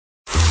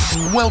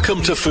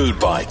Welcome to Food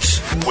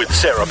Bites with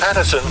Sarah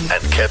Patterson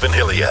and Kevin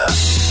Hillier.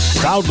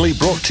 Proudly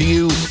brought to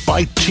you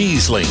by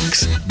Cheese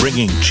Links,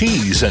 bringing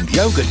cheese and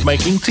yogurt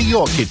making to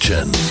your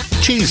kitchen.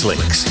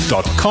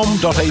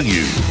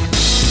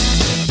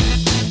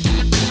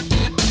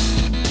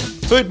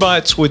 cheeselinks.com.au. Food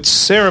Bites with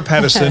Sarah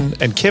Patterson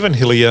and Kevin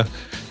Hillier,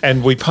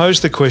 and we pose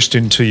the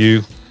question to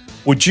you,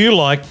 would you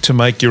like to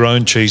make your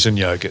own cheese and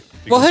yogurt?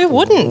 Well, who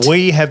wouldn't?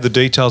 We have the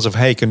details of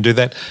how you can do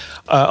that.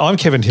 I'm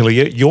Kevin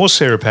Hillier. You're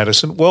Sarah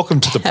Patterson.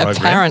 Welcome to the program.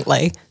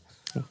 Apparently.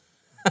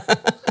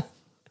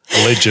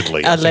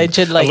 Allegedly.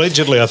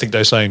 Allegedly, I think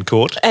they say in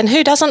court. And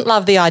who doesn't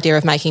love the idea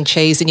of making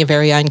cheese in your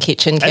very own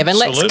kitchen, Kevin?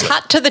 Absolutely. Let's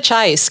cut to the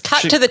chase.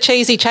 Cut to the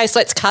cheesy chase.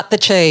 Let's cut the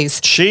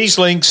cheese.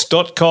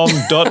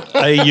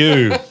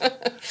 cheeselinks.com.au.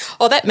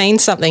 Oh, that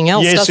means something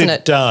else, doesn't it? Yes,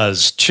 it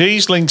does.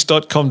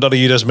 Cheeselinks.com.au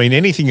doesn't mean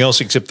anything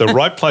else except the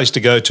right place to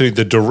go to.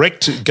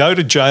 Go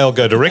to jail,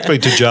 go directly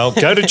to jail.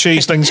 Go to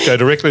Cheeselinks, go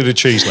directly to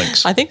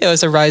Cheeselinks. I think there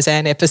was a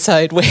Roseanne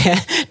episode where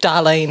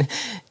Darlene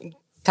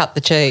cut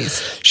the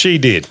cheese. She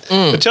did.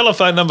 The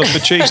telephone number for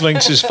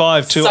Cheeselinks is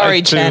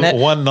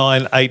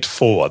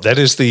 52821984. That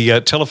is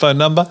the telephone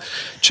number.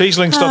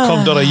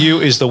 Cheeselinks.com.au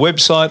is the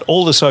website,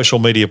 all the social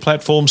media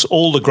platforms,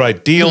 all the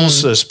great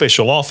deals,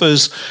 special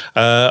offers,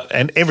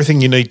 and everything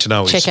you need to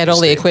know. Check out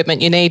all the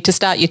equipment you need to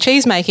start your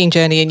cheese-making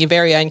journey in your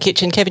very own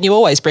kitchen. Kevin, you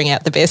always bring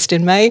out the best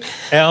in me.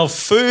 Our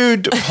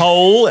food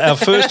poll, our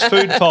first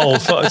food poll.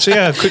 See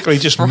how quickly,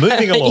 just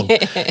moving along,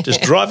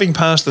 just driving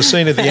past the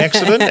scene of the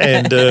accident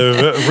and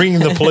ringing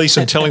the police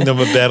and telling them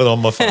about it on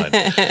my phone.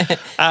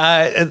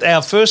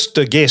 Our first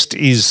guest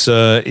is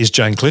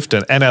Jane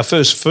Clifton, and our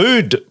first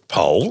food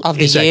poll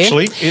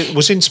it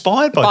was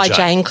inspired by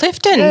Jane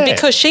Clifton,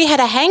 because she had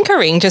a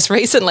hankering just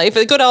recently for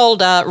the good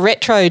old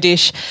retro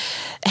dish,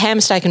 ham,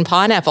 steak and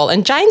pineapple.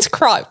 And Jane's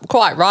quite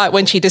right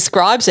when she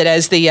describes it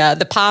as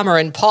the Palmer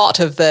and Pot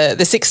of the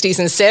 60s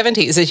and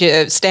 70s as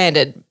your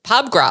standard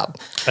pub grub.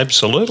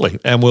 Absolutely.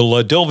 And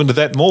we'll delve into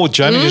that more with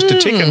Jane in just a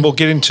tick, and we'll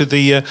get into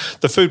the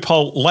food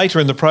poll later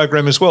in the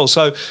program as well.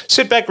 So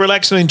sit back,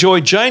 relax and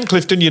enjoy. Jane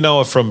Clifton, you know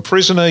her from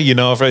Prisoner, you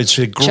know her as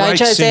a great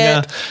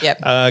singer,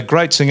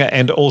 great singer,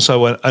 and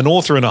also an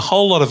author and a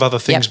whole lot of other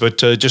things, but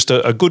just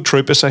a good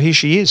trooper. So here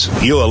she is.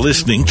 You're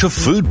listening to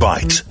Food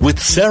Bites with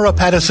Sarah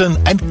Patterson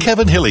and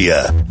Kevin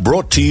Hillier,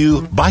 brought to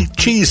you by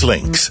Cheese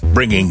Links,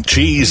 bringing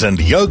cheese and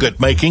yogurt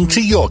making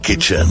to your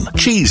kitchen.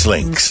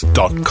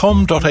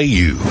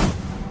 cheeselinks.com.au.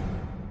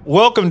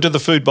 Welcome to the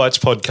Food Bites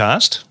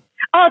podcast.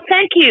 Oh,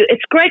 thank you.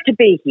 It's great to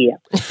be here.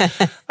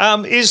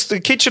 Is the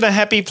kitchen a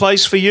happy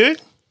place for you?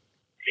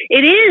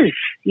 It is.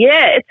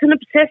 Yeah, it's an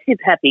obsessive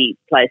happy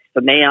place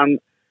for me. I'm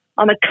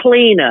a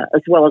cleaner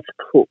as well as a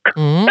cook.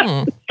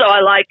 So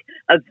I like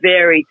a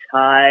very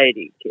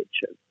tidy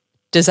kitchen.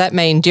 Does that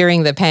mean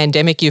during the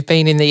pandemic you've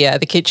been in the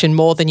kitchen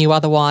more than you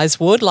otherwise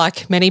would,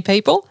 like many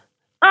people?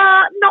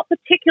 Not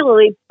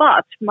particularly,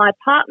 but my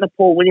partner,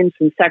 Paul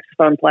Williamson,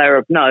 saxophone player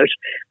of note,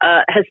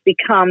 has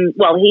become,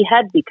 he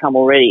had become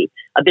already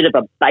a bit of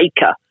a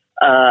baker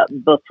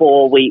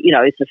before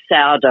he's a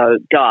sourdough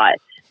guy.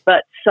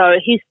 But so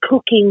he's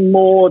cooking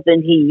more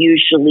than he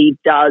usually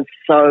does,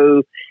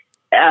 so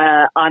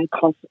I'm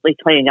constantly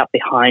cleaning up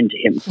behind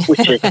him,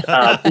 which is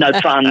no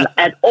fun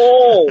at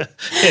all.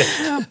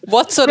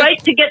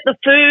 Great to get the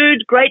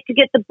food, great to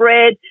get the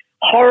bread,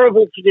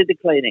 horrible to do the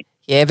cleaning.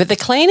 Yeah, but the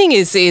cleaning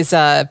is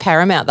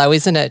paramount though,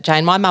 isn't it,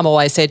 Jane? My mum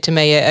always said to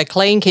me a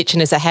clean kitchen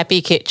is a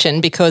happy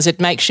kitchen because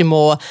it makes you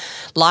more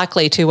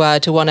likely to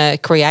want to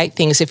create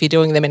things if you're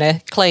doing them in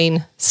a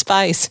clean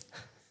space.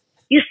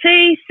 You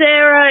see,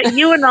 Sarah,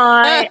 you and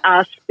I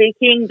are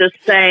speaking the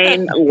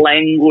same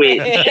language.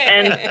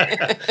 And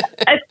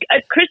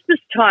at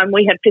Christmas time,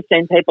 we had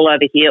 15 people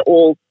over here,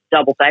 all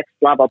double backs,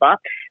 blah, blah, blah.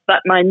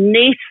 But my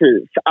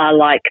nieces are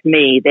like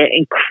me. They're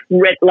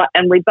incredible.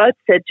 And we both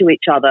said to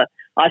each other,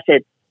 I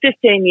said,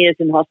 15 years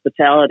in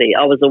hospitality.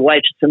 I was a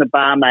waitress and a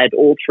barmaid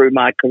all through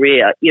my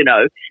career. You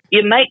know,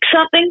 you make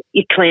something,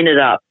 you clean it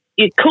up.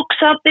 You cook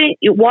something,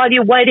 while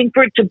you're waiting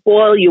for it to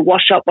boil, you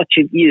wash up what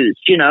you've used.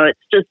 You know, it's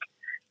just,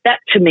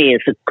 that to me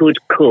is a good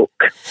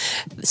cook.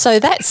 So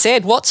that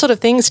said, what sort of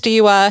things do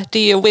you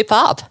whip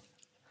up?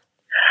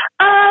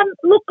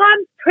 Look,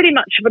 I'm pretty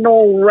much of an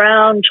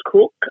all-round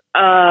cook.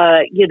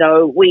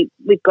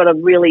 We've got a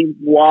really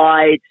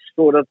wide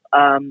sort of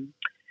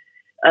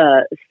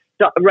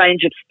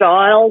range of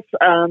styles.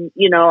 I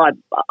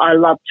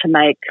love to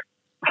make.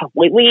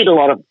 We eat a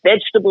lot of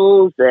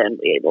vegetables, and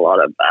we eat a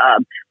lot of.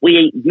 We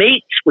eat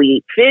meat. We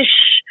eat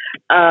fish.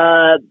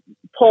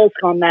 Paul's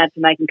gone mad for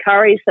making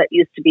curries. That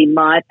used to be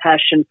my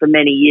passion for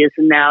many years,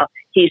 and now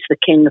he's the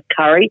king of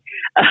curry.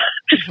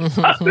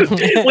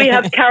 So we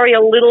have curry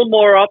a little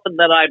more often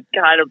than I'm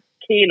kind of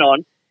keen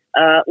on.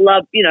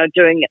 Love,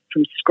 doing it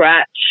from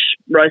scratch,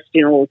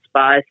 roasting all the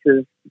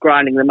spices,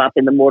 grinding them up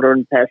in the mortar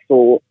and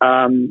pestle,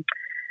 all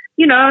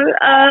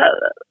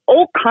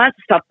kinds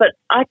of stuff. But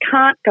I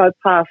can't go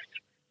past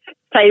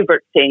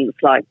favourite things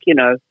like,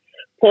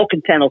 pork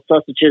and fennel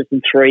sausages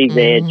and 3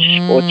 veg,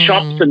 or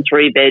chops and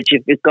 3 veg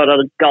if you've got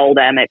a gold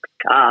Amex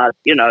card,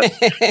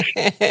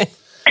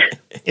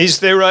 Is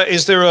there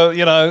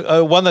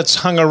a one that's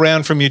hung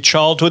around from your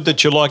childhood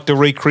that you like to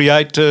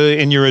recreate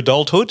in your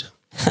adulthood?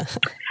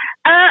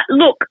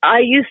 Look, I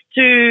used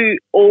to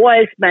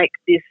always make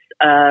this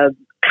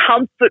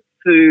comfort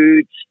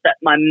food that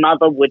my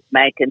mother would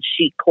make, and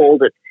she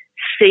called it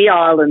Sea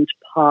Island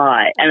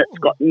pie, and it's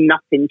got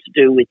nothing to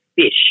do with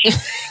fish.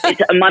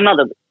 My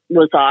mother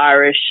was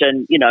Irish,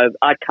 and, you know,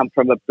 I come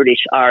from a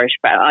British-Irish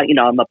background. You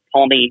know, I'm a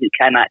Pommy who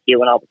came out here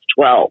when I was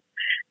 12,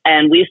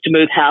 and we used to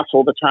move house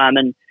all the time,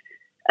 and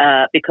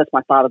because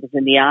my father was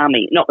in the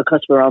army, not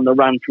because we were on the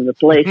run from the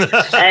police.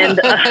 And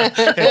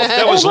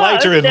that was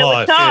later in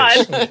life.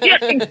 Yes. Yeah,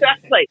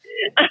 exactly.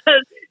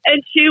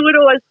 And she would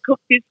always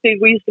cook this thing.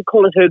 We used to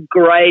call it her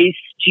grey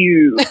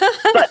stew.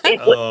 But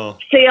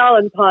Sea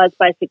Island pie is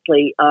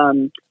basically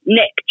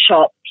neck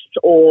chops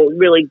or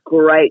really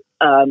great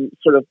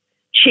sort of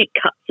cheap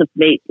cuts of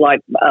meat like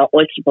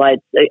oyster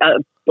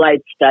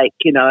blade steak,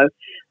 you know,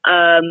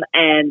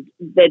 and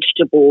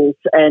vegetables,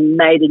 and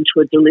made into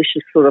a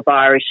delicious sort of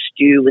Irish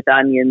stew with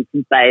onions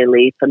and bay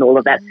leaf and all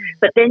of that.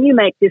 But then you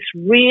make this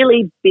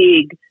really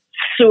big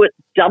suet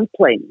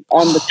dumpling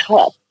on the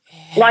top.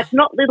 Like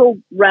not little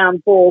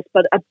round balls,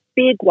 but a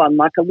big one,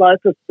 like a loaf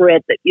of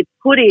bread that you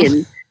put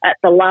in at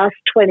the last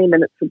 20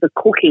 minutes of the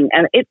cooking,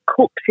 and it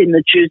cooks in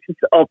the juices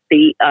of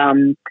the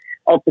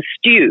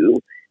stew,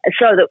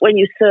 so that when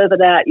you serve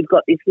it out, you've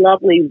got these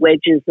lovely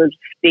wedges of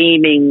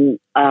steaming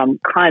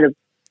kind of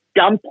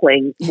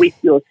dumpling with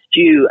your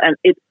stew, and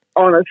it's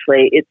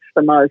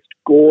the most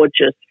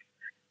gorgeous,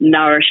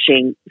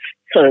 nourishing,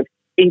 sort of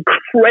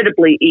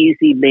incredibly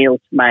easy meal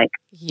to make.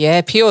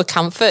 Yeah, pure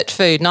comfort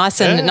food,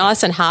 nice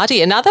and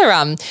hearty.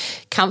 Another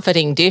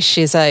comforting dish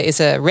is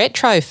a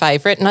retro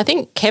favourite, and I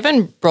think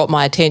Kevin brought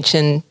my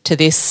attention to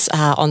this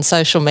on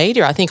social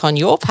media. I think on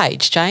your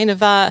page, Jane, of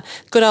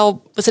good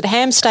old, was it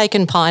ham, steak,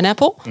 and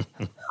pineapple?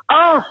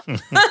 Oh,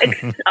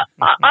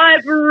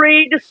 I've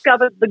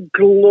rediscovered the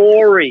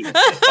glory of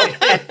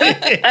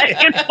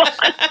ham.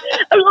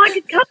 Like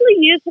a couple of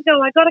years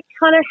ago, I got a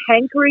kind of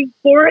hankering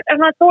for it,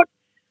 and I thought,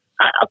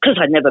 because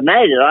I never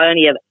made it, I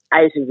only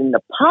ate it in the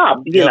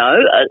pub, you know,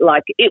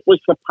 like it was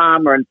the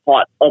Palmer and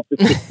pot of the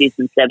 60s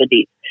and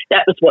 70s.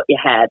 That was what you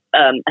had.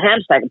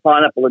 Ham, steak and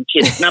pineapple and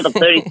chips. Number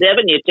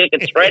 37, your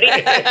ticket's ready.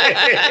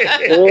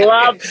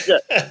 Loved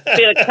it.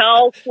 Bit of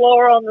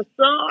coleslaw on the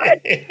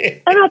side.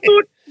 And I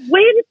thought,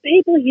 where did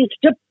people used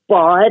to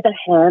buy the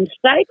ham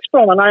steaks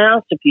from? And I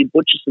asked a few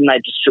butchers and they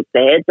just shook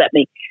their heads at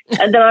me.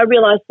 And then I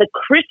realised the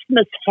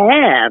Christmas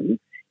ham,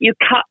 you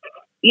cut,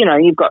 you know,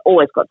 you've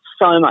always got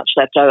so much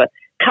left over.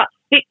 Cut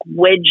thick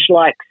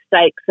wedge-like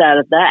steaks out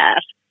of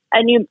that,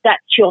 and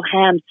that's your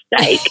ham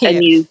steak,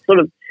 and you sort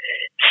of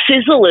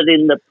sizzle it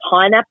in the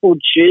pineapple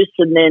juice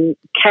and then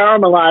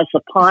caramelise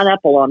the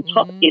pineapple on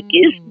top. It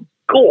is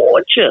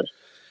gorgeous.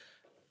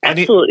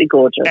 Absolutely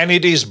gorgeous. And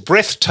it is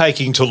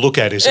breathtaking to look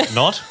at, is it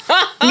not?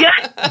 Yeah.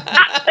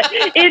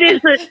 It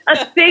is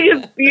a thing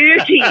of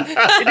beauty.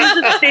 It is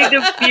a thing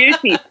of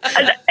beauty.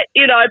 And,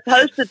 you know, I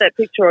posted that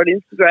picture on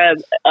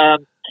Instagram,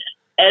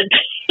 and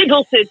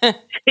people said,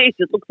 geez,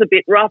 it looks a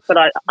bit rough, but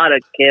I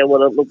don't care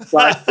what it looks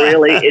like,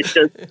 really.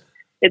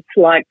 It's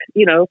like,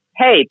 you know,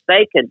 hey,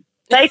 bacon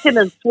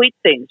and sweet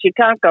things. You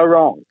can't go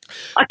wrong.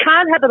 I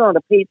can't have it on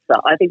a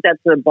pizza. I think that's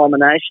an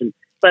abomination.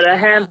 But a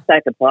ham,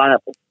 steak and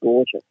pineapple is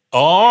gorgeous.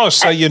 Oh,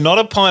 so you're not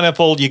a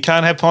pineapple. You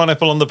can't have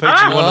pineapple on the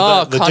pizza. You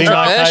want the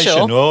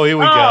demarcation. Oh, here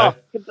we go.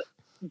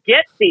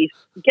 Get the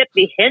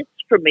hints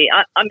from me.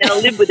 I mean, I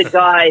live with a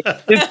guy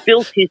who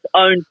built his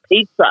own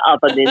pizza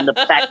oven in the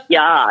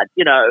backyard.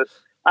 You know,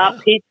 our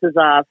pizzas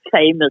are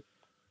famous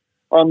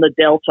on the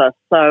Delta.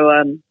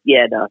 So,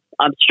 no,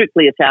 I'm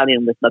strictly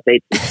Italian with my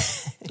pizza.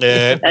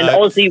 And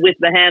Aussie with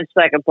the ham,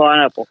 steak and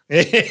pineapple.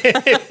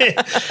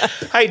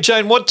 Hey,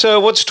 Jane, what's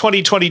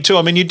 2022?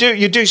 I mean, you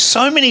do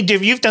so many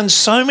you've done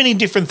so many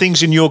different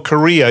things in your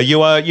career.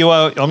 You are.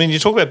 I mean, you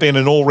talk about being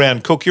an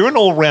all-round cook. You're an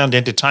all-round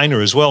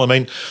entertainer as well. I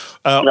mean,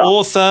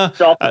 author,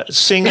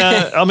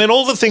 singer. I mean,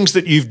 all the things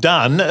that you've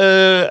done.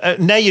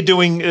 Now you're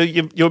doing.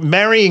 You're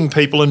marrying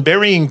people and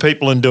burying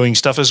people and doing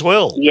stuff as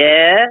well.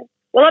 Yeah.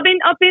 Well,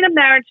 I've been a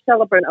marriage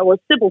celebrant. I was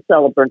civil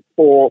celebrant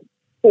for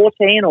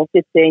 14 or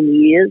 15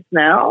 years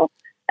now.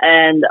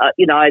 And,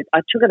 I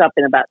took it up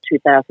in about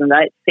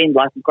 2008. It seemed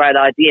like a great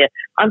idea.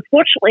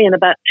 Unfortunately, in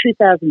about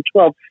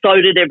 2012, so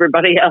did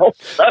everybody else.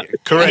 So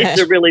correct. It's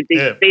a really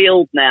big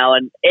field now,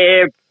 and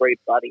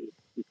everybody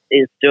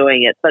is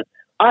doing it. But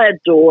I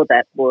adore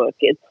that work.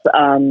 It's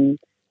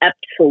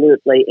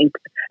absolutely,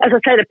 as I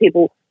say to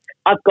people,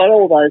 I've got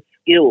all those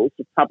skills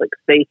of public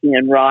speaking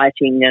and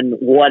writing and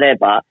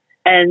whatever.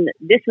 And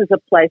this is a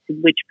place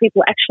in which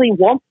people actually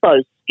want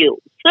those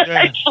skills,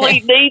 actually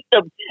need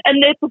them,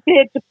 and they're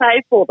prepared to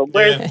pay for them.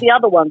 Whereas the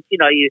other ones, you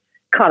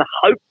kind of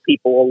hope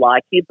people will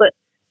like you. But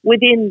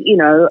within,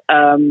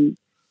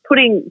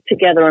 putting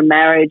together a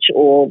marriage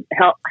or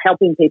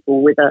helping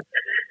people with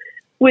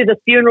a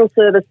funeral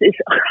service is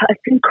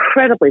it's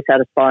incredibly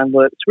satisfying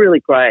work. It's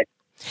really great.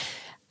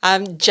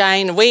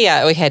 Jane, we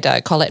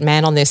had Colette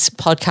Mann on this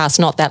podcast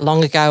not that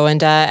long ago,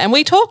 and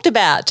we talked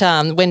about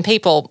when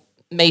people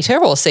meet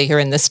her or see her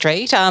in the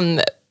street,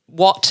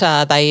 what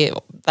they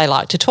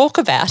like to talk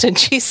about. And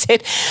she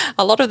said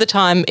a lot of the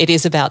time it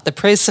is about the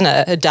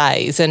prisoner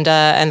days, and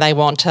they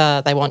want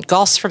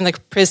goss from the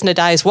prisoner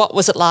days. What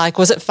was it like?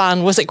 Was it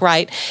fun? Was it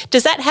great?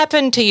 Does that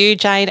happen to you,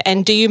 Jane?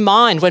 And do you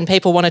mind when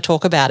people want to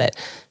talk about it?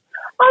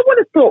 I would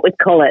have thought with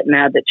Colette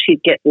now that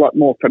she'd get a lot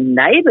more from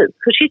neighbours,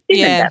 because she's been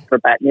in that for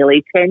about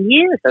nearly 10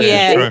 years.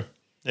 Yeah. True.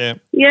 Yeah.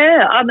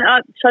 Yeah,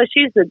 so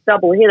she's a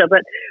double hitter.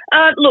 But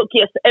look,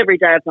 yes, every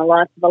day of my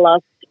life for the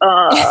last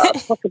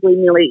possibly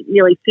nearly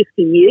 50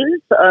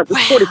 years. It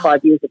was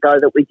 45 years ago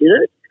that we did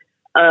it.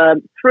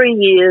 3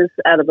 years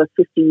out of a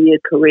 50-year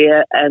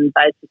career, and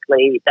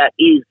basically that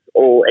is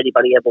all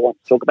anybody ever wants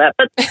to talk about.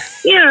 But,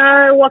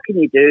 what can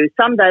you do?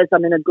 Some days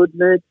I'm in a good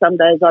mood. Some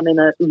days I'm in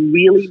a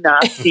really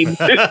nasty mood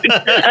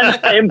and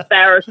I'm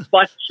embarrassed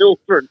by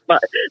children.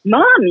 But,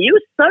 Mum, you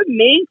were so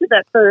mean to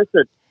that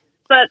person.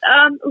 But,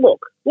 look,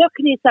 what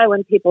can you say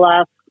when people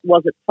ask,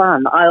 was it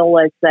fun? I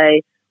always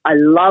say, I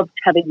loved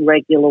having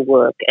regular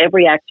work.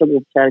 Every actor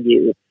will tell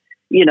you,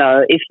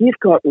 if you've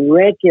got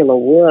regular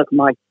work,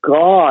 my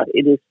God,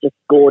 it is just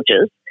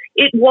gorgeous.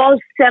 It was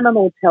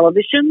seminal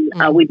television.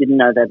 We didn't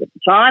know that at the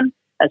time.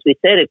 As we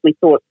said, if we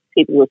thought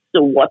people were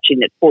still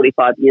watching it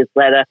 45 years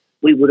later,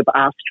 we would have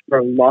asked for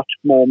a lot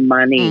more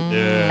money.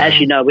 Yeah. As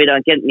you know, we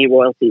don't get any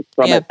royalties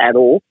from it at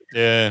all.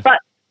 Yeah. But,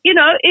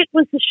 it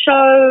was a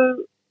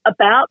show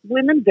about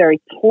women,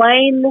 very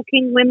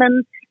plain-looking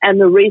women,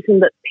 and the reason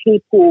that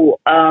people,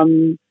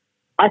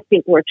 I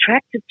think, were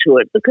attracted to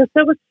it because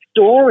there were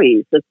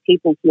stories of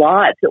people's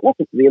lives. It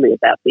wasn't really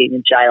about being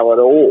in jail at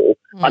all.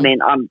 I mean,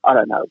 I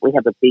don't know, we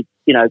have a big,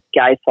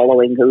 gay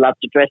following who love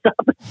to dress up.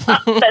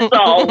 That's a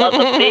whole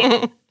other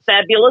thing.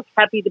 Fabulous,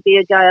 happy to be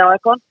a gay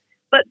icon.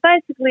 But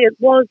basically it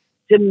was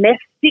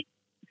domestic.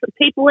 So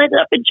people ended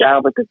up in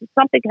jail because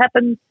something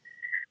happened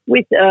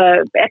with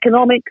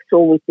economics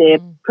or with their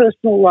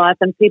personal life,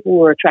 and people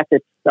were attracted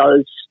to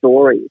those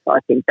stories. I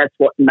think that's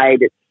what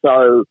made it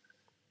so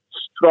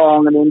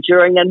strong and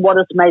enduring, and what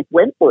has made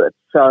Wentworth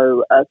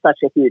such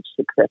a huge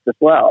success as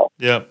well.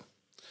 Yeah.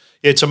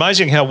 It's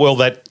amazing how well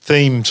that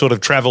theme sort of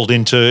travelled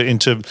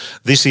into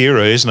this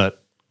era, isn't it?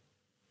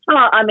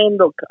 I mean,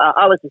 look,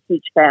 I was a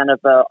huge fan of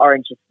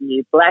Orange is the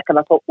New Black, and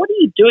I thought, what are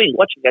you doing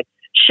watching a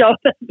show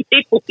of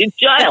people in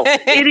jail?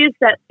 It is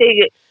that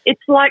thing.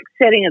 It's like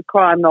setting a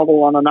crime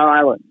novel on an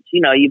island.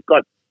 You've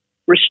got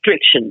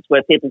restrictions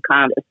where people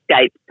can't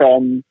escape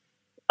from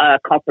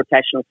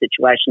confrontational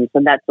situations,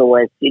 and that's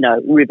always,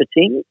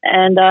 riveting.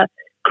 And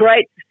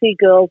great to see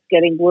girls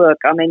getting work.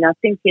 I mean, I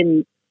think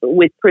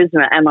with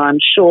Prisoner, and I'm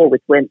sure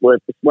with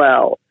Wentworth as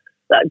well,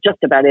 just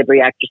about every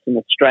actress in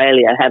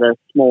Australia had a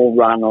small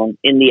run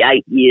in the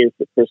 8 years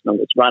that Prisoner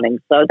was running.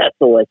 So that's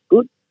always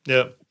good.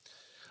 Yeah.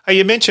 Hey,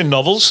 you mentioned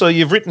novels. So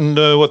you've written,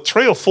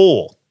 3 or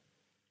 4?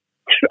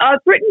 I've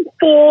written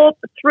 4,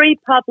 3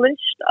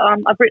 published.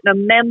 I've written a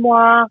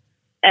memoir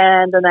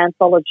and an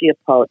anthology of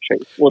poetry.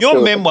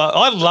 Your memoir,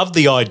 I love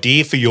the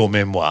idea for your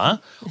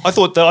memoir. I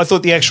thought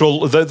the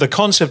actual the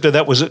concept of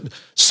that was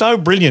so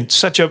brilliant,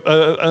 such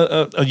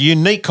a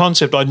unique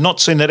concept. I'd not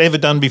seen that ever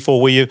done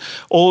before. Where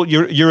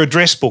your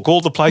address book,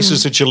 all the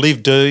places that you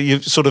lived, you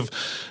sort of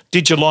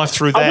did your life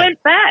through that. I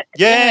went back.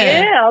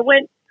 Yeah, I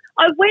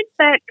went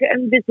back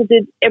and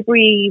visited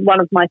every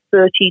one of my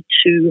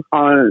 32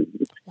 homes,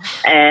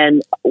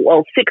 and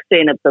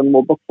 16 of them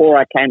were before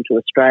I came to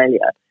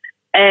Australia.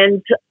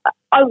 And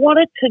I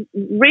wanted to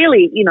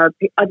really,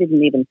 I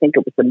didn't even think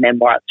it was a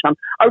memoir at the time.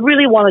 I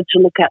really wanted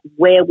to look at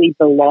where we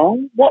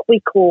belong, what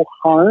we call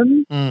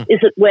home. Is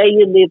it where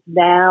you live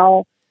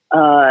now?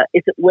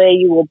 Is it where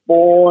you were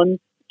born?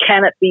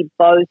 Can it be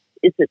both?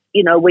 Is it,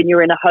 when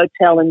you're in a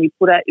hotel and you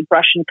put out your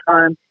brush and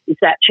comb, is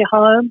that your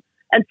home?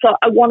 And so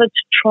I wanted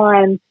to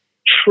try and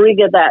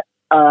trigger that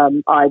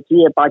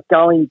idea by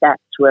going back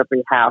to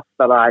every house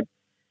that I'd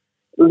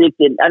lived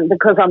in. And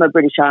because I'm a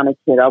British Army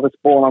kid, I was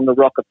born on the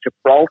Rock of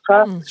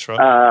Gibraltar. That's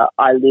right.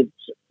 I lived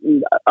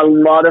a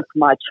lot of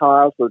my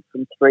childhood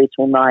from 3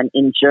 till 9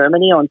 in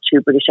Germany on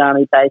 2 British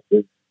Army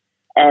bases,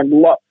 and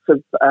lots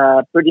of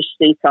British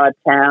seaside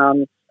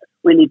towns.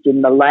 We lived in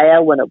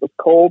Malaya when it was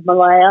called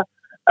Malaya.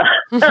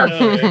 We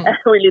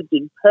lived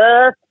in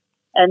Perth.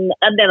 And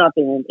then I've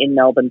been in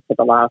Melbourne for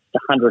the last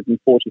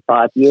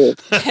 145 years.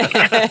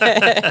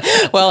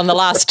 Well, and the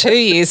last 2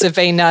 years have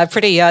been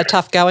pretty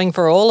tough going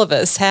for all of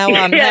us. How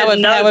going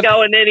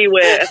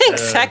anywhere.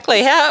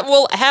 Exactly.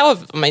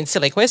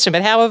 Silly question,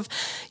 but how have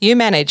you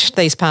managed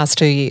these past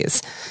 2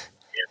 years?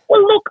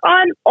 Well, look,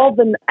 I'm of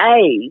an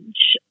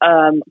age,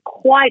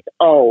 quite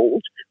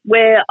old,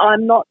 where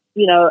I'm not,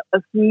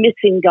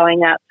 missing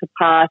going out to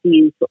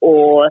parties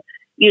or,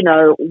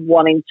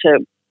 wanting to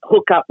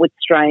hook up with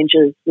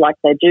strangers like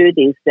they do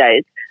these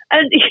days.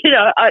 And,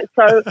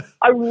 so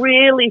I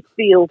really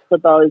feel for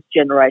those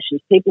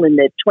generations, people in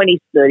their 20s,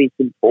 30s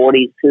and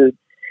 40s who,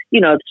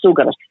 have still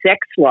got a sex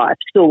life,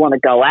 still want to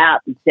go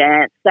out and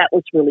dance. That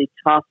was really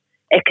tough.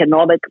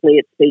 Economically,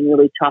 it's been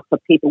really tough for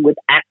people with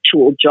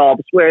actual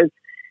jobs, whereas,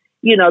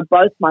 you know,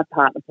 both my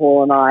partner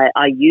Paul and I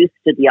are used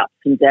to the ups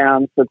and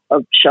downs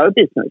of show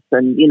business.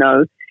 And, you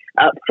know,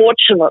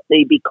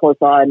 fortunately, because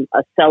I'm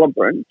a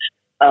celebrant,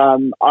 I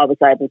was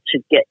able to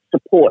get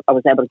support. I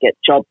was able to get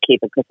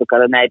JobKeeper because I've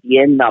got an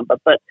ABN number.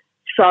 But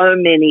so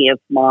many of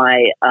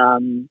my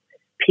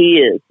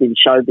peers in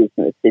show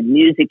business, in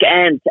music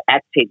and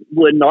acting,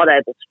 were not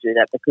able to do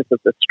that because of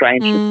the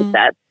strangeness of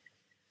that.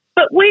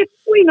 But we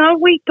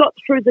got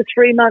through the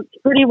 3 months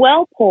pretty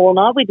well, Paul and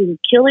I. We didn't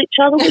kill each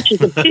other, which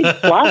is a big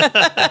plus.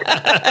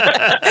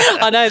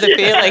 I know the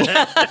feeling.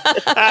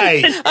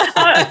 Hey.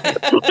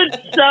 Put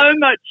so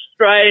much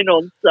strain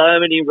on so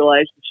many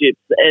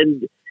relationships,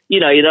 and, you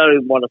know, you don't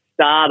even want to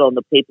start on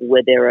the people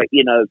where there are,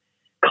 you know,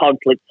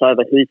 conflicts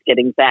over who's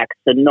getting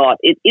vaxxed and not.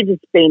 It has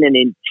been an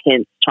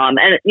intense time,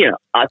 and, you know,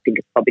 I think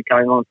it's probably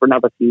going on for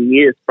another few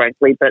years,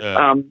 frankly. But,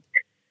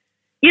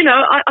 you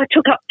know, I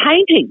took up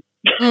painting.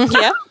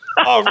 Yeah.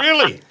 Oh,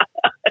 really?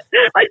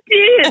 I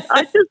did.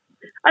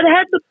 I'd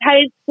had the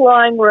paint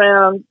flying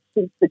around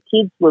since the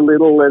kids were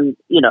little, and,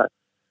 you know,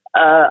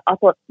 I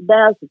thought,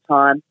 now's the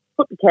time.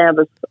 Put the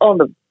canvas on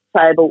the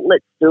table.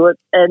 Let's do it.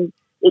 And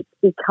it's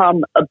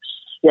become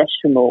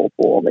obsessional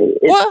for me.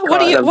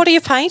 What are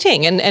you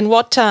painting, and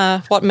what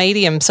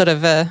medium? Sort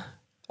of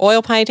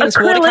oil paintings,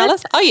 acrylic.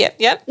 Watercolours? Oh,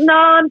 yeah. No,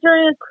 I'm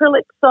doing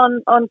acrylics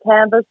on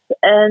canvas,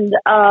 and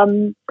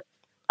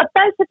I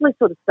basically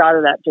sort of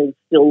started out doing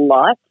still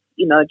life,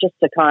 you know, just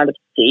to kind of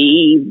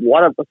see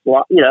what it was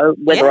like, you know,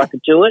 whether I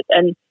could do it.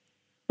 And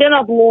then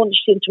I've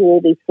launched into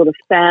all these sort of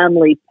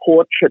family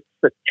portraits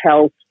that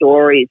tell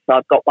stories. So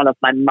I've got one of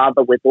my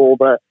mother with all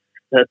her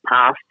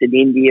past in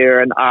India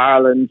and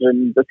Ireland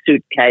and the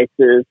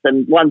suitcases,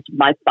 and one's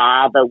my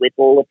father with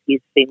all of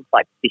his things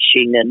like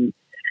fishing and,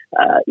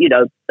 you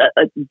know,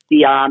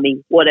 the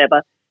army,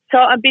 whatever. So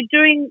I've been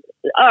doing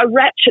a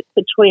ratchet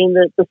between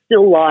the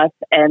still life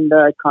and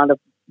the kind of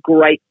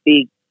great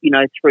big, you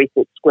know,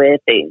 3-foot square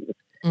things.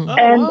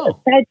 And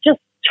they're just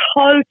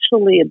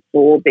totally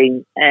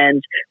absorbing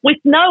and with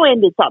no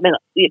end in sight. I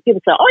mean,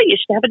 people say, oh, you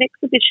should have an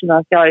exhibition.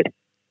 I go,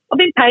 I've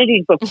been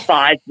painting for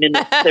 5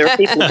 minutes. There are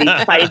people who've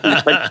been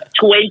painting for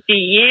 20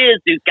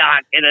 years who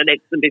can't get an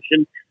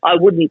exhibition. I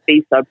wouldn't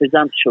be so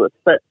presumptuous.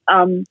 But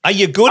are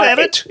you good at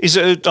it? Is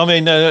it? I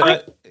mean,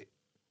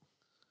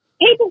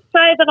 people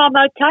say that I'm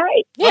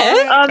okay.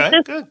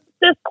 Yeah. Good.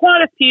 There's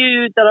quite a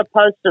few that I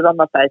posted on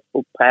my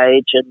Facebook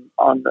page and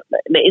on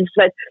the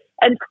Instagram.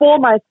 And for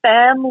my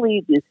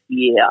family this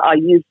year, I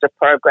used a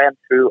program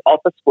through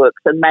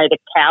Officeworks and made a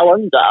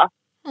calendar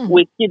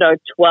with, you know,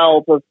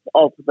 12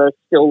 of the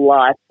still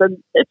life.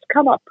 And it's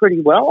come up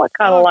pretty well. I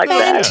kind of like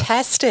that.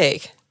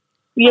 Fantastic.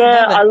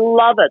 Yeah, I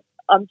love it.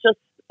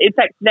 In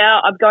fact,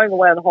 now I'm going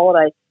away on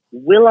holiday.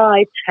 Will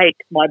I take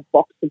my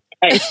box of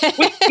paint with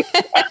me?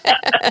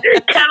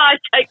 Can I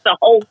take the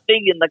whole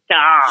thing in the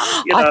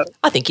car? You know?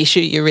 I think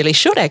you really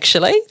should,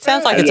 actually.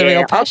 Sounds like it's a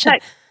real passion.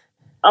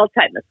 I'll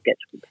take my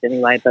sketchbooks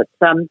anyway. But,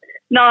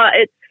 no,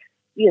 it's,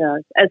 you know,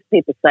 as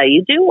people say,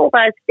 you do all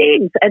those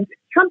things. And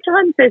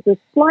sometimes there's a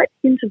slight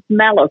hint of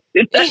malice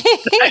in that.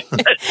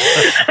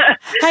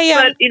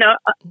 But, you know,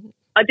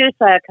 I do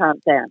say I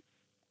can't dance.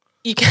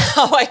 You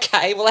can,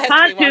 okay. Well,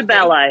 can't do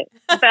ballet.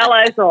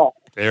 Ballet's off.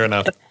 Fair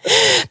enough.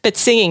 But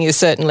singing is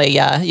certainly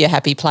your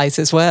happy place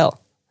as well.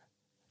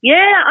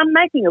 Yeah, I'm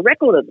making a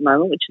record at the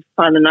moment, which is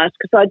kind of nice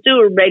because I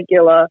do a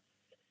regular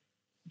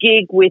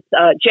gig with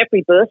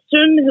Jeffrey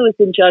Burston, who is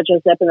in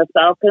JoJo Zapp and the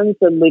Falcons,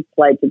 and we've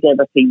played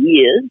together for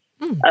years.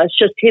 It's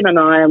just him and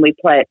I, and we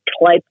play at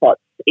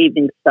Claypots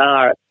Evening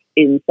Star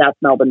in South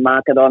Melbourne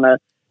Market on a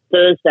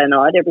Thursday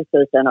night, every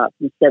Thursday night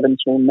from 7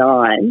 till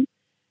 9.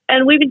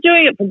 And we've been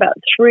doing it for about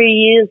 3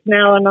 years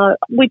now, and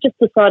we just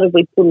decided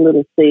we'd put a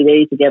little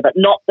CD together.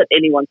 Not that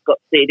anyone's got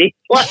CDs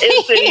like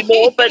this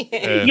anymore, but,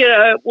 you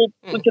know,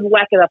 we can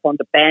whack it up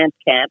onto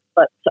Bandcamp.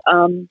 But,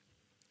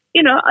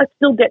 you know, I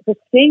still get to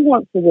sing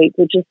once a week,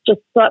 which is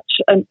just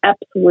such an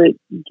absolute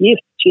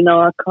gift. You know,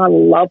 I kind of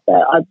love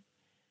that.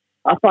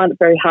 I find it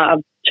very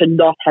hard to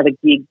not have a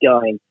gig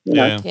going, you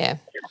know. Yeah.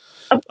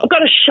 I've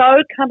got a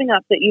show coming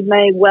up that you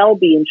may well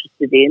be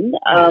interested in.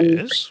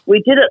 Yes.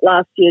 We did it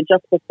last year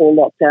just before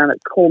lockdown.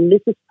 It's called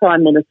Mrs.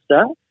 Prime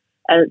Minister,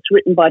 and it's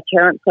written by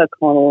Terence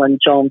O'Connell and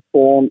John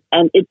Thorne,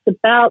 and it's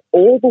about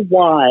all the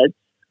wives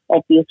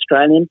of the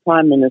Australian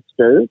Prime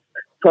Ministers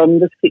from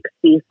the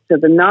 60s to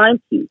the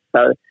 90s.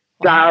 So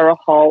Zara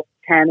Holt,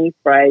 Tanny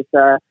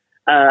Fraser,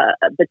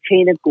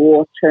 Bettina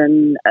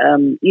Gorton,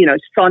 you know,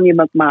 Sonia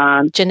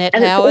McMahon. Jeanette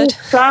Howard.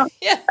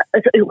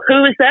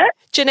 Who is that?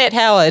 Jeanette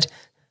Howard.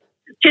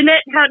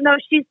 Jeanette Howard. No,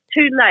 she's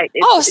too late.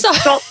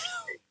 Sorry.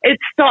 It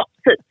stops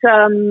at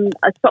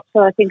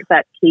I think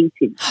about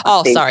Keating.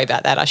 Sorry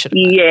about that. I should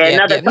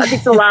have. I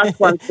think the last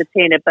one's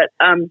Bettina, but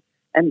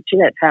and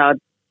Jeanette Howard.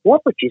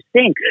 What would you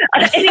sing?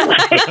 Anyway,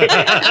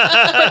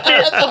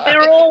 but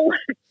they're all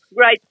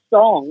great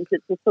songs.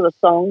 It's a sort of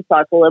song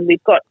cycle, and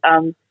we've got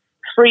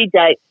 3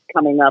 dates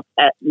coming up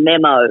at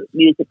Memo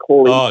Music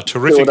Hall. Oh,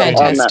 terrific!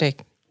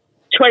 Fantastic.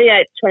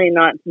 28th,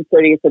 29th and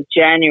 30th of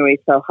January,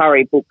 so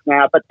hurry, book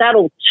now. But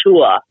that'll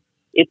tour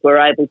if we're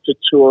able to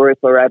tour, if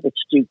we're able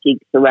to do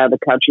gigs around the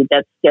country,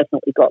 that's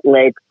definitely got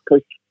legs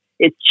because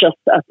it's just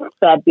a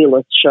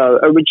fabulous show,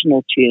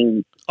 original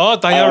tunes. Oh,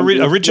 they are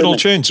original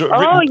tunes. Yeah.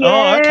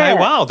 Oh, okay.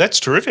 Wow, that's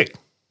terrific.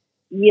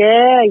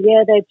 Yeah,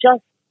 they're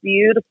just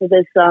beautiful.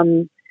 There's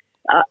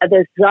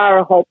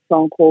Zara Holt's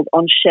song called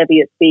On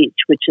Cheviot Beach,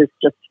 which is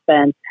just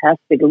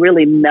fantastic,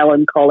 really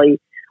melancholy.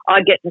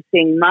 I get to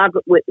sing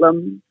Margaret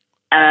Whitlam,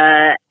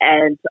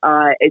 and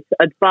it's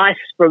Advice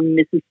from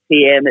Mrs.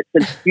 PM. It's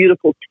a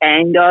beautiful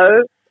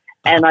tango,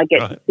 and I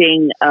get to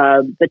sing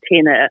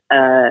Bettina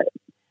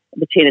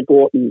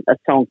Gorton, a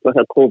song for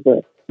her called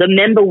The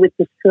Member with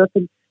the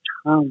Serpent's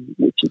Tongue,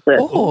 which is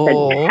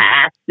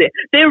fantastic.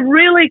 They're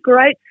really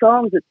great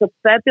songs. It's a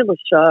fabulous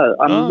show.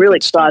 I'm really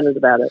excited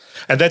about it.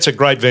 And that's a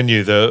great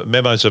venue. The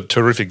Memo's a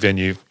terrific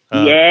venue.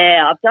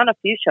 Yeah, I've done a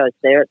few shows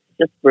there. It's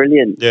just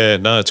brilliant. Yeah,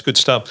 no, it's good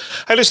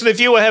stuff. Hey, listen, if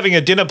you were having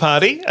a dinner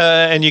party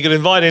and you could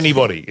invite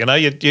anybody,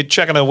 you're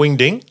chucking a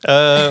wingding.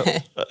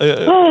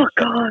 Oh,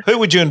 God. Who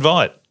would you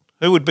invite?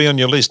 Who would be on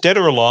your list, dead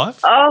or alive?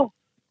 Oh,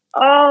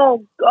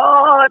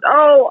 God.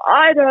 Oh,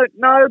 I don't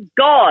know.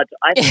 God.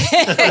 I think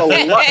he's got a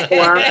lot to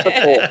answer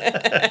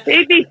for.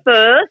 He'd be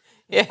first.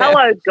 Yeah.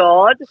 Hello,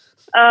 God.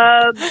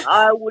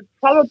 I would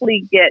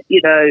probably get,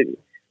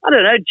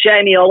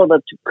 Jamie Oliver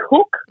to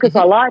cook because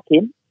I like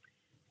him.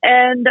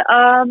 And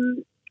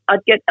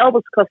I'd get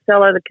Elvis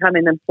Costello to come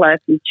in and play a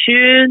few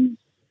tunes.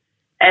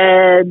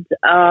 And,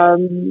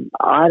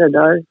 I don't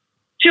know,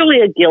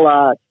 Julia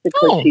Gillard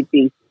because she'd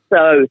be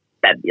so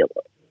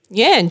fabulous.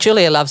 Yeah, and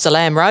Julia loves a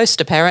lamb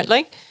roast,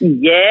 apparently.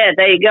 Yeah,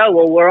 there you go.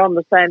 Well, we're on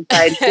the same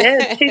page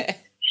there.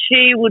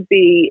 She would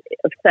be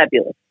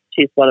fabulous.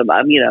 She's one of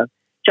my,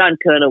 Joan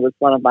Kerner was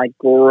one of my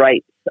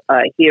great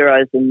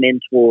heroes and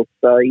mentors.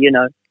 So,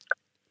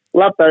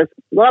 love those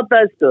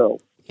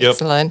girls. Yep.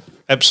 Excellent.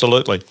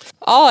 Absolutely.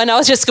 Oh, and I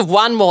was just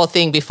one more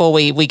thing before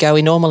we go.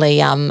 We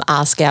normally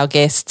ask our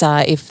guests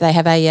if they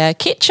have a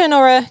kitchen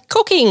or a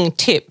cooking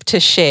tip to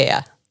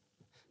share.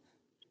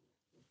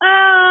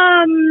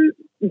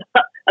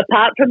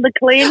 Apart from the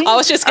cleaning? I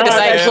was just going to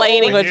say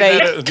cleaning would be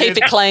keep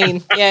it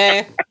clean.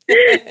 Yeah.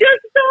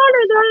 Just, I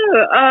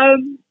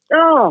don't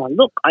know.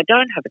 Look, I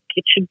don't have a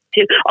kitchen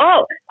tip.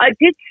 Oh, I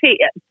did see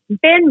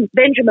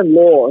Benjamin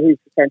Law, who's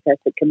a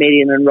fantastic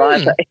comedian and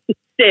writer, he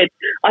said,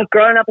 I've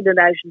grown up in an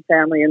Asian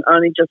family and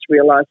only just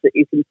realised that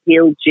you can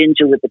peel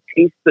ginger with a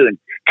teaspoon.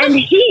 And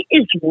he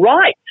is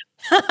right.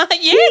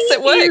 Yes,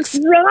 it works. He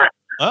is right.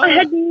 Oh. I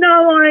had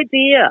no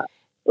idea.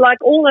 Like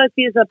all those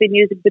years I've been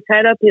using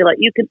potato peeler,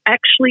 you can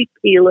actually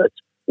peel it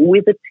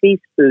with a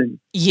teaspoon.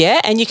 Yeah,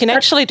 and you can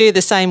actually do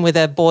the same with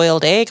a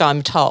boiled egg,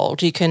 I'm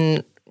told. You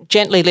can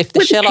gently lift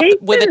the shell up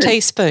with a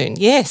teaspoon.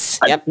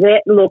 Yes. Yep.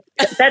 Look,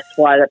 that's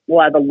why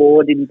the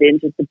Lord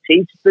invented the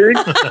teaspoon.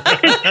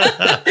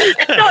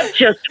 Not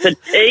just for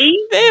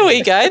tea. There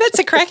we go. That's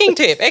a cracking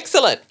tip.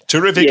 Excellent.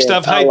 Terrific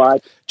stuff. Hey,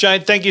 Jane,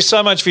 thank you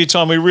so much for your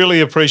time. We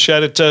really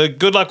appreciate it.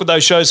 Good luck with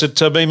those shows at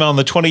BEMA on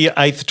the 28th,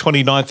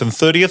 29th and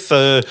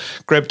 30th.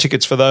 Grab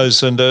tickets for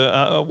those and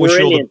wish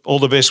you all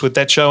the best with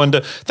that show.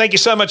 And thank you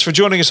so much for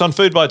joining us on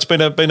Food Bites.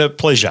 It's been a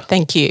pleasure.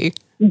 Thank you.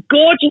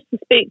 Gorgeous to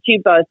speak to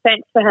you both.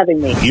 Thanks for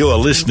having me. You are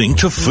listening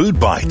to Food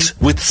Bites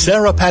with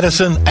Sarah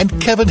Patterson and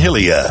Kevin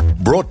Hillier.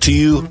 Brought to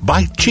you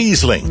by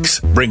Cheese Links,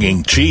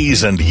 bringing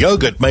cheese and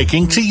yogurt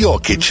making to your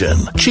kitchen.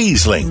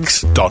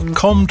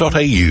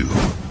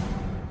 cheeselinks.com.au.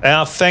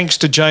 Our thanks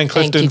to Jane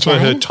Clifton for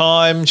her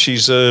time.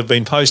 She's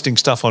been posting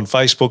stuff on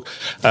Facebook,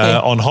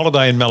 on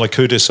holiday in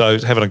Malakuta,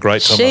 so having a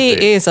great time up there.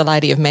 She is a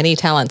lady of many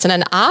talents and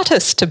an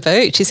artist to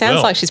boot. She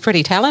sounds like she's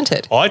pretty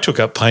talented. I took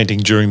up painting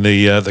during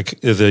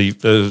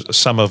the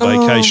summer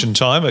vacation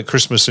time at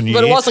Christmas and New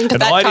Year. But it wasn't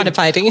that kind of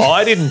painting.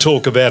 I didn't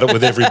talk about it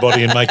with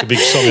everybody and make a big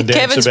song and dance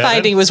Kevin's about it.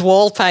 painting was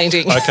wall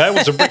painting. Okay, it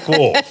was a brick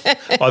wall.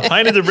 I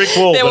painted the brick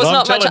wall. There was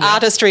not much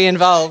artistry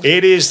involved.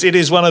 It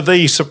is one of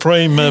the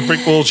supreme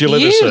brick walls you'll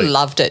ever see. You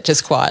loved it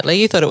just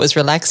quietly. You thought it was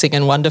relaxing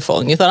and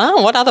wonderful. And you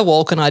thought, what other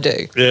wall can I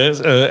do?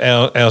 Yes,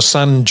 our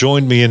son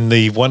joined me in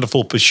the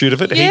wonderful pursuit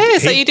of it.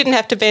 So you didn't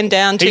have to bend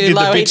down too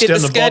low. He did the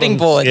skirting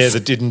boards. Yeah,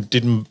 that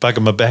didn't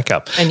bugger my back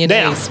up. And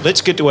now, knees. Let's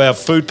get to our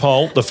food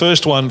poll, the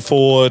first one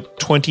for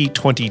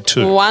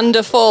 2022.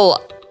 Wonderful.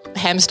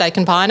 Ham, steak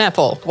and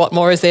pineapple. What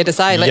more is there to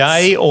say?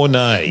 Yay or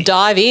nay?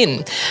 Dive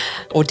in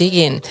or dig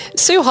in.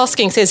 Sue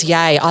Hosking says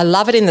yay. I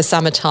love it in the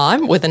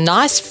summertime with a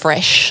nice,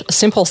 fresh,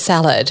 simple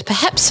salad.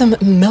 Perhaps some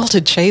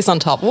melted cheese on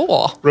top.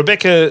 Oh.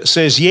 Rebecca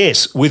says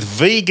yes, with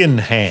vegan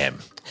ham.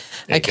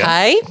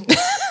 Okay.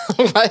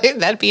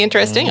 That'd be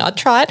interesting. I'd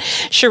try it.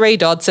 Cherie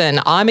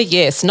Dodson, I'm a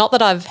yes. Not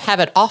that I have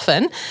it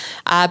often,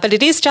 but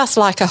it is just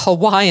like a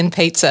Hawaiian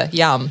pizza.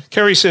 Yum.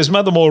 Kerry says,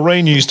 Mother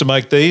Maureen used to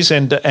make these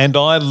and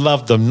I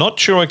love them. Not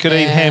sure I could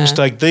eat ham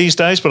steak these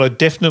days, but I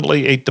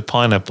definitely eat the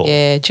pineapple.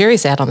 Yeah,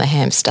 Jerry's out on the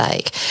ham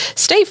steak.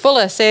 Steve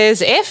Fuller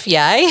says, F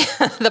yay.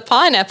 The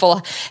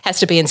pineapple has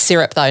to be in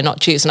syrup though, not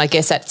juice, and I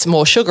guess that's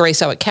more sugary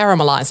so it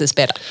caramelizes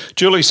better.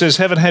 Julie says,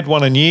 haven't had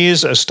one in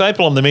years. A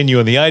staple on the menu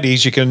in the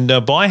 80s. You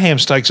can buy ham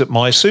steaks at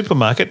my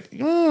supermarket.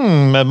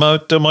 I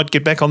might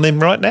get back on them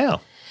right now.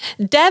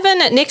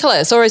 Davin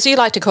Nicholas, or as you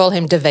like to call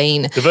him,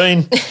 Davine.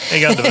 Davine. There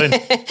you go,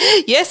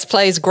 Davine. Yes,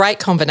 please. Great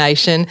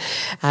combination.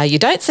 You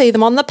don't see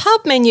them on the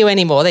pub menu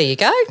anymore. There you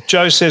go.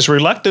 Joe says,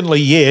 reluctantly,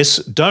 yes.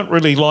 Don't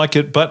really like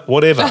it, but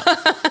whatever.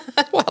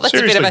 Well, that's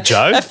Seriously, a bit of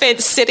Joe. a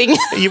fence sitting.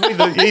 You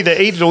either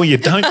eat it or you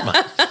don't,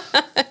 mate.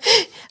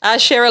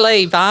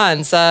 Cheryl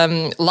Barnes,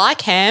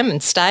 like ham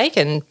and steak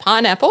and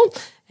pineapple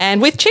and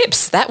with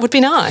chips. That would be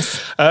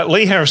nice.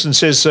 Lee Harrison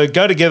says,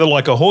 go together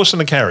like a horse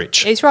and a carriage.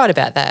 He's right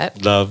about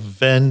that.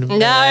 Love and No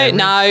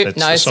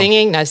That's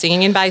singing, no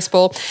singing in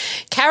baseball.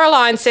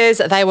 Caroline says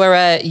they were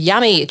a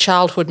yummy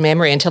childhood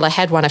memory until I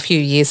had one a few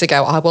years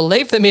ago. I will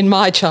leave them in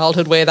my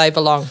childhood where they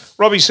belong.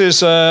 Robbie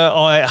says,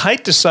 I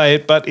hate to say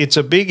it, but it's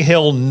a big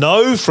hell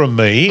no from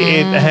me.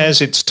 It has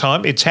its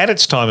time. It's had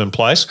its time and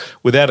place,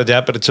 without a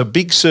doubt, but it's a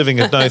big serving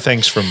of no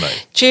thanks from me.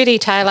 Judy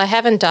Taylor,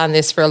 haven't done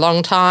this for a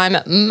long time.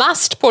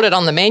 Must put it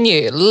on the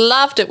menu.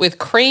 Loved it with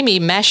creamy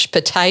mashed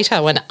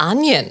potato and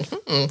onion.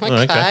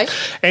 Okay.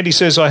 Andy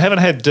says, I haven't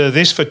had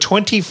this for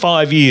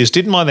 25 years.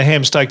 Didn't mind the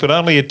ham steak, but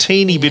only a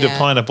teeny bit of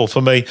pineapple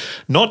for me.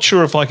 Not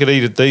sure if I could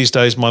eat it these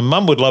days. My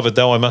mum would love it,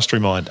 though, I must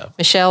remind her.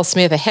 Michelle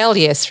Smith, a hell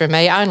yes from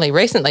me. Only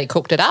recently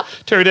cooked it up.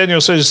 Terry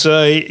Daniel says,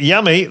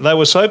 yummy. They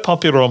were so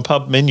popular on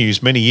pub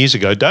menus many years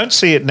ago. Don't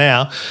see it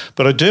now,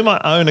 but I do my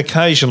own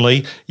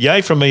occasionally.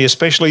 Yay from me,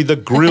 especially the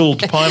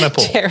grilled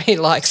pineapple. Terry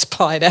likes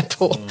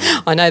pineapple.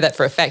 I know that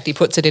for a fact. He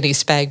puts it in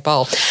his spag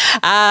bowl.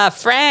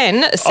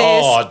 Fran says...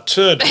 Oh,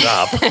 turn it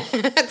up.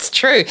 It's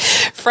true.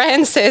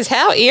 Fran says,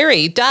 how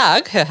eerie.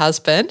 Doug, her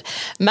husband,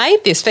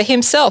 made this for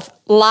himself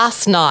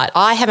last night.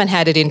 I haven't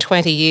had it in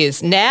 20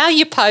 years. Now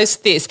you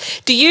post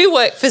this. Do you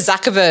work for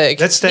Zuckerberg?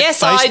 That's that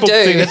yes, Facebook I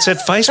do. thing. That's that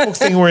Facebook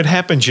thing where it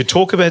happens. You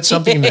talk about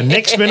something the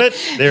next minute,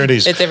 there it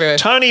is. It's everywhere.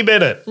 Tony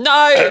Bennett.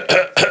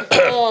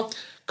 No.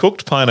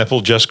 Cooked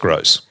pineapple, just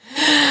gross.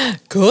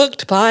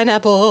 Cooked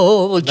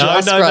pineapple.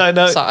 Just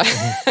No. Sorry.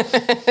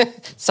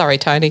 Sorry,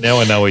 Tony. Now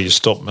I know where you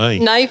stopped me.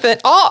 Nathan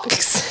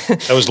Ox.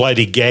 That was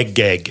Lady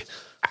Gag.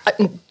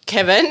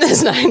 Kevin,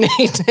 there's no need.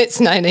 It's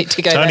no need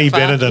to go Tony that far.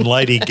 Bennett and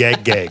Lady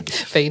Gag.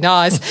 Be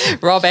nice.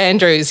 Rob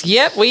Andrews.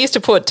 Yep, we used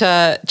to put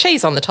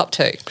cheese on the top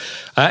too.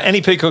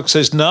 Annie Peacock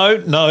says,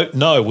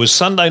 no. Was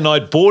Sunday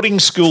night boarding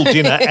school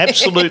dinner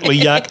absolutely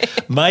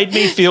yuck. Made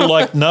me feel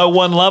like no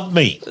one loved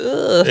me.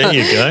 There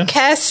you go.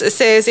 Cass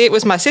says, it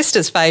was my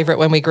sister's favourite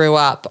when we grew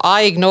up.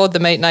 I ignored the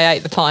meat and I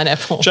ate the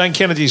pineapple. Jane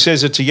Kennedy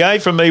says, it's a yay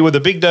from me with a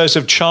big dose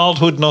of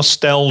childhood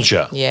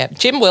nostalgia. Yeah.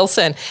 Jim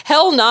Wilson.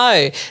 Hell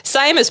no.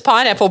 Same as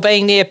pineapple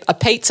being near a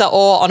pizza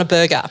or on a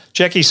burger.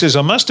 Jackie says,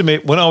 I must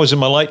admit, when I was in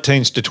my late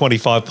teens to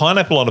 25,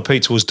 pineapple on a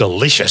pizza was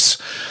delicious.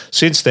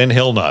 Since then,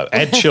 hell no.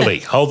 Add chili.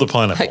 Hold the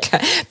pineapple.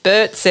 Okay.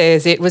 Bert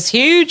says it was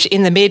huge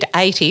in the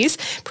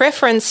mid-80s.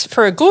 Preference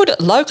for a good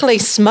locally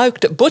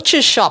smoked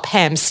butcher's shop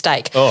ham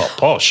steak. Oh,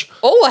 posh.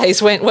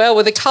 Always went well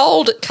with a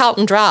cold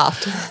Carlton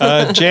draft.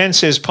 Jan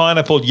says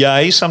pineapple,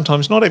 yay.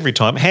 Sometimes, not every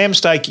time. Ham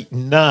steak,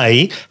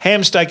 nay.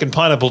 Ham steak and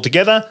pineapple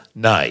together,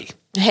 nay.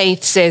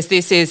 Heath says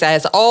this is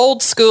as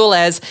old school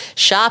as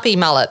Sharpie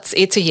mullets.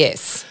 It's a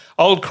yes.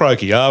 Old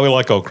croaky. We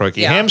like old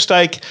croaky. Yeah. Ham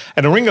steak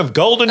and a ring of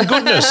golden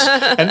goodness.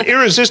 An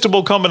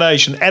irresistible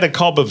combination. Add a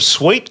cob of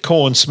sweet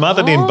corn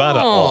smothered in butter.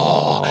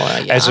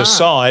 As a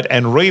side,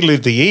 and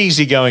relive the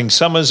easygoing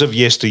summers of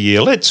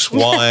yesteryear. Let's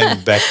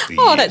wind back the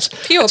years. That's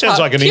pure, sounds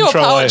like an pure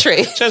intro.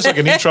 poetry. Sounds like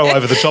an intro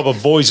over the top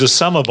of Boys of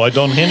Summer by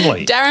Don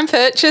Henley. Darren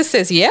Purchase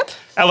says yep.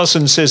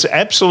 Alison says,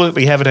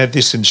 absolutely haven't had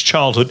this since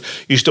childhood.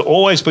 Used to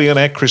always be on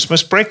our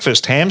Christmas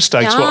breakfast. Ham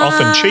steaks were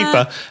often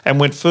cheaper and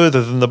went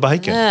further than the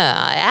bacon.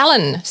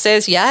 Alan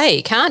says,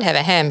 yay, can't have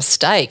a ham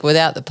steak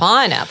without the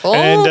pineapple.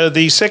 And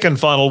the second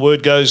final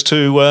word goes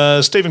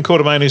to Stephen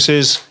Quartermain, who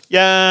says,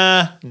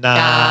 yeah,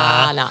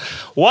 nah.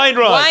 Wayne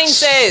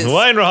writes.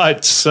 Wayne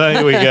writes.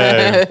 Here we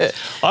go.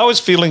 I was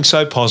feeling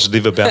so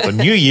positive about the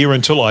new year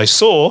until I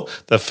saw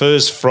the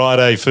first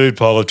Friday food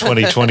poll of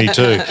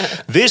 2022.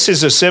 This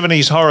is a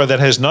 70s horror that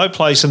has no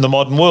place in the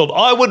modern world.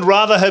 I would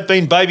rather have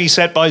been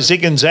babysat by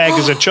Zig and Zag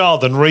as a child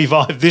than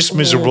revive this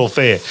miserable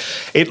fare.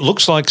 It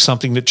looks like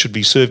something that should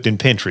be served in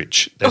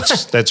Pentridge.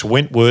 That's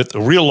Wentworth,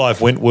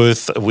 real-life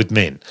Wentworth with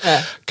men.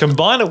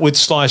 Combine it with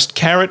sliced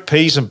carrot,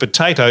 peas and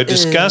potato,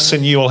 discuss,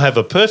 and you will have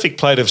a perfect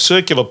plate of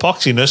circular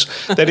poxiness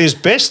that is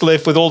best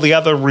left with all the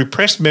other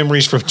repressed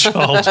memories from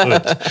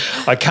childhood.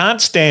 I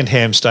can't stand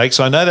ham steaks.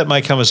 I know that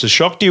may come as a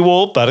shock to you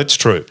all, but it's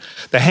true.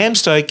 The ham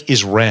steak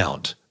is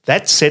round.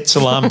 That sets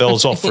alarm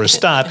bells off for a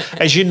start.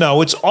 As you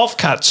know, it's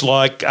offcuts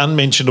like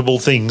unmentionable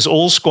things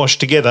all squashed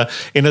together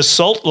in a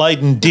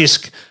salt-laden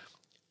disc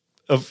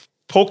of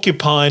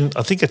porcupine,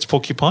 I think it's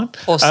porcupine?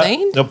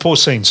 Porcine?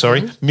 Porcine,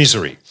 sorry.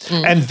 Misery.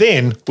 And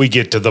then we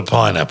get to the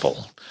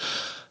pineapple.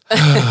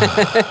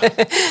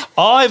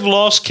 I've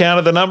lost count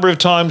of the number of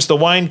times the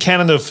Wayne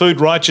Cannon of food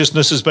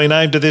righteousness has been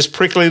aimed at this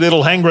prickly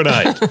little hand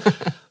grenade.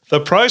 The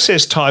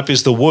processed type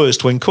is the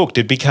worst when cooked.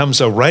 It becomes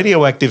a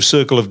radioactive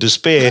circle of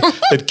despair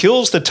that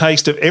kills the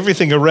taste of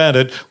everything around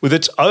it with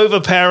its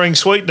overpowering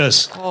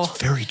sweetness. Oh,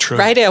 it's very true.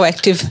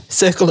 Radioactive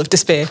circle of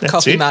despair.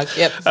 Coffee mug.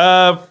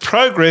 Yep.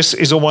 Progress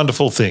is a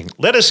wonderful thing.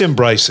 Let us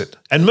embrace it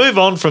and move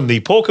on from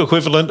the pork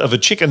equivalent of a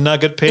chicken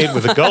nugget paired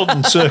with a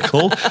golden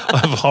circle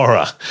of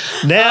horror.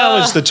 Now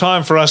is the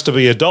time for us to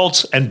be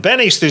adults and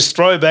banish this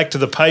throwback to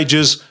the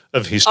pages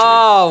of history.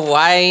 Oh,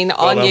 Wayne,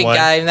 Well on done, your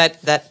Wayne. game.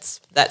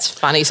 That's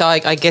funny. So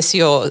I guess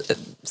you're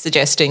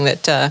suggesting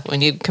that when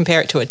you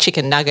compare it to a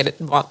chicken nugget, it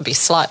might be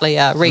slightly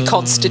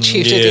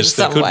reconstituted in Yes,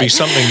 there some could way. be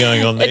something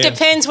going on there. It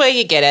depends where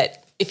you get it.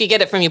 If you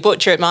get it from your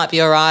butcher, it might be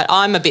all right.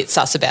 I'm a bit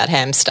sus about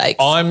ham steaks.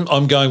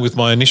 I'm going with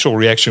my initial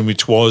reaction,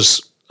 which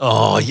was,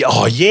 oh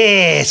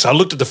yes. I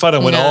looked at the photo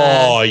and went,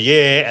 No. oh,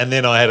 yeah. And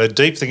then I had a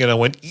deep thing and I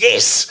went,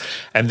 yes.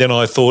 And then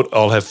I thought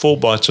I'll have 4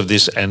 bites of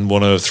this and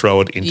want to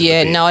throw it into the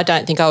bin. No, I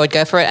don't think I would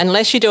go for it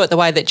unless you do it the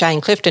way that Jane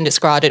Clifton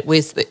described it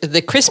with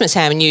the Christmas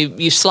ham and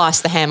you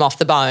slice the ham off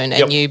the bone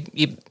and you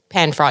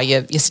pan fry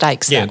your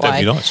steaks Yeah, that way.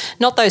 that'd be nice.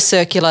 Not those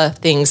circular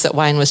things that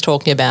Wayne was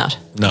talking about.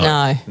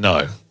 No.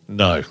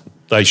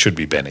 They should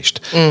be banished.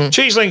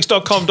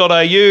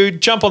 Cheeselinks.com.au.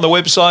 Jump on the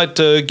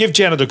website. Give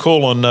Janet a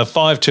call on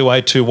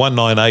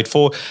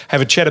 52821984.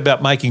 Have a chat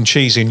about making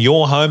cheese in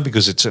your home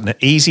because it's an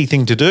easy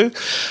thing to do.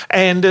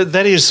 And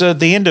that is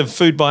the end of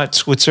Food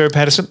Bites with Sarah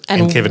Patterson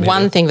and Kevin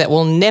one Hillier. thing that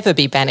will never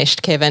be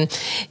banished, Kevin,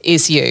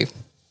 is you.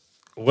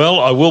 Well,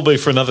 I will be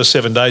for another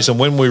 7 days. And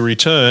when we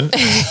return,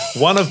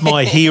 one of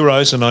my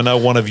heroes, and I know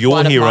one of your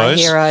One of my heroes,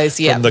 heroes,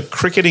 yeah. from the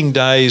cricketing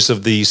days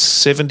of the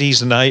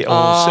 70s and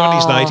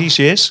 80s,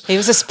 yes. He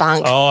was a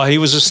spunk. Oh, he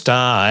was a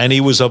star, and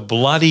he was a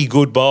bloody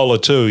good bowler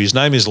too. His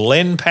name is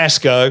Len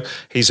Pascoe.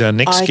 He's our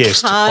next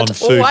guest on can't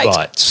Food wait.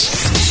 Bites.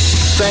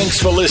 Thanks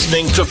for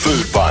listening to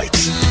Food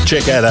Bites.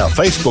 Check out our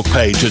Facebook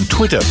page and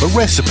Twitter for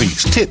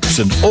recipes, tips,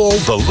 and all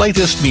the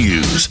latest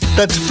news.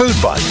 That's Food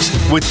Bites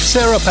with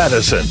Sarah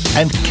Patterson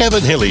and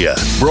Kevin Hillier.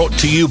 Brought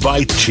to you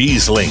by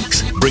Cheese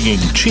Links, bringing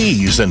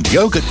cheese and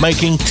yogurt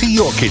making to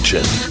your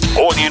kitchen.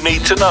 All you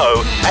need to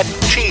know at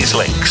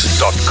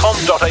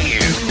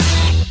cheeselinks.com.au.